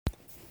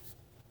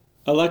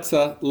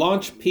Alexa,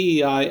 launch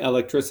PEI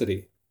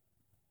Electricity.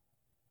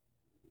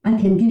 I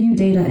can give you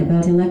data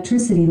about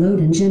electricity load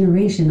and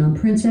generation on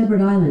Prince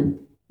Edward Island.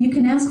 You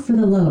can ask for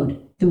the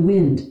load, the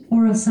wind,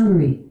 or a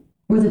summary,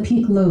 or the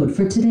peak load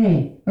for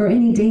today, or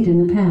any date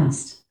in the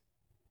past.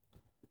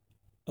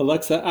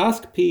 Alexa,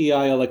 ask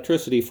PEI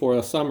Electricity for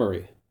a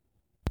summary.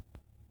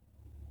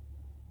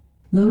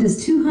 Load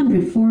is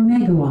 204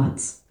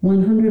 megawatts.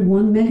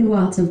 101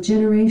 megawatts of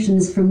generation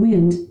is from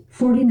wind,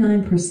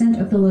 49%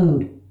 of the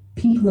load.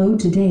 Peak load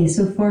today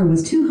so far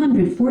was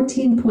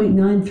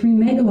 214.93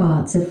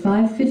 megawatts at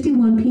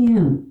 5:51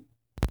 p.m.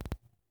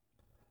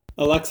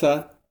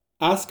 Alexa,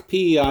 ask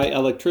PEI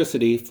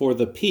Electricity for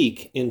the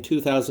peak in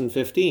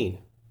 2015.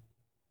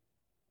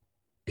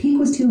 Peak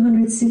was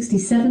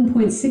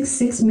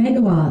 267.66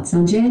 megawatts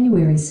on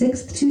January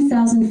 6,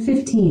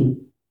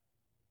 2015.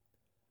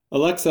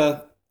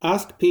 Alexa,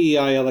 ask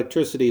PEI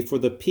Electricity for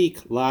the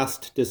peak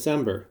last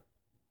December.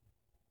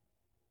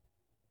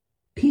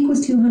 Peak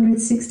was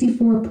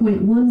 264.10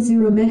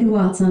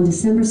 megawatts on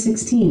December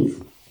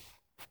 16th.